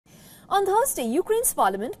On Thursday, Ukraine's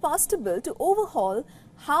parliament passed a bill to overhaul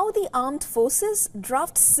how the armed forces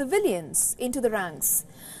draft civilians into the ranks.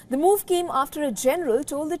 The move came after a general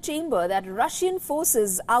told the chamber that Russian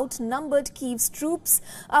forces outnumbered Kyiv's troops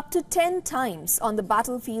up to 10 times on the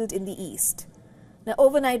battlefield in the east. Now,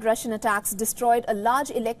 overnight Russian attacks destroyed a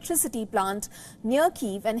large electricity plant near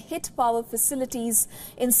Kyiv and hit power facilities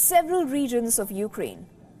in several regions of Ukraine.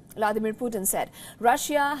 Vladimir Putin said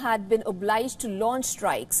Russia had been obliged to launch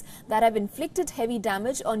strikes that have inflicted heavy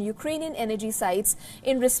damage on Ukrainian energy sites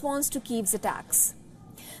in response to Kyiv's attacks.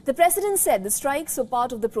 The president said the strikes were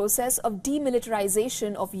part of the process of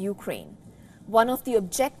demilitarization of Ukraine. One of the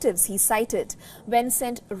objectives he cited when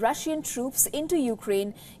sent Russian troops into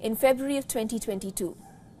Ukraine in February of 2022.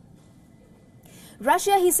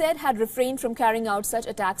 Russia, he said, had refrained from carrying out such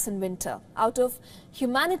attacks in winter out of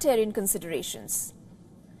humanitarian considerations.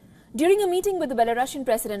 During a meeting with the Belarusian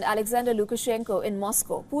President Alexander Lukashenko in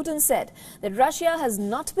Moscow, Putin said that Russia has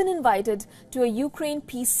not been invited to a Ukraine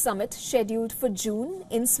peace summit scheduled for June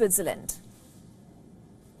in Switzerland.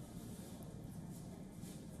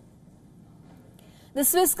 The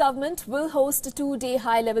Swiss government will host a two-day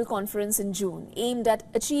high-level conference in June aimed at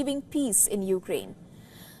achieving peace in Ukraine.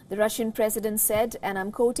 The Russian president said, and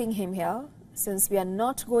I'm quoting him here, "Since we are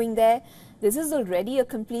not going there, this is already a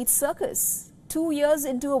complete circus. 2 years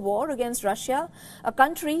into a war against Russia, a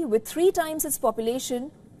country with 3 times its population,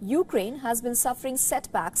 Ukraine has been suffering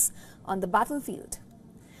setbacks on the battlefield.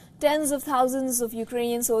 Tens of thousands of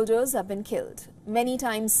Ukrainian soldiers have been killed. Many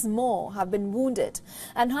times more have been wounded,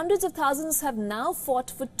 and hundreds of thousands have now fought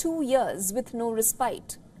for 2 years with no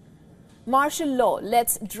respite. Martial law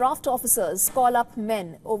lets draft officers call up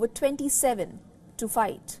men over 27 to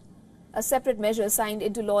fight. A separate measure signed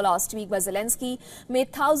into law last week by Zelensky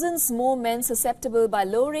made thousands more men susceptible by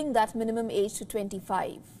lowering that minimum age to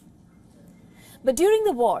 25. But during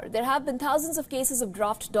the war, there have been thousands of cases of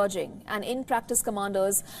draft dodging, and in-practice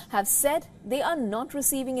commanders have said they are not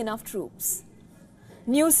receiving enough troops.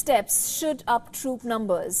 New steps should up troop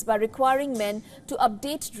numbers by requiring men to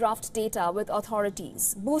update draft data with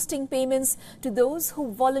authorities, boosting payments to those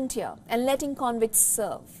who volunteer and letting convicts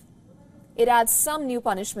serve. It adds some new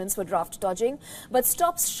punishments for draft dodging, but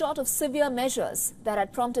stops short of severe measures that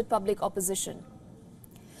had prompted public opposition.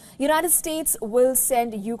 United States will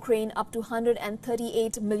send Ukraine up to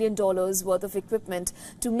 $138 million worth of equipment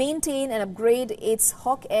to maintain and upgrade its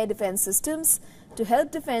Hawk air defense systems to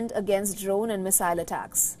help defend against drone and missile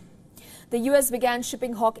attacks. The U.S. began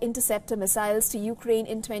shipping Hawk interceptor missiles to Ukraine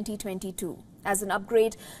in 2022 as an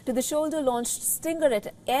upgrade to the shoulder-launched Stinger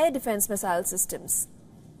air defense missile systems.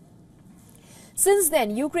 Since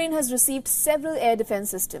then, Ukraine has received several air defense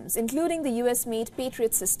systems, including the US-made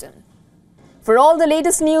Patriot system. For all the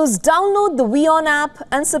latest news, download the WION app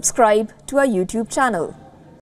and subscribe to our YouTube channel.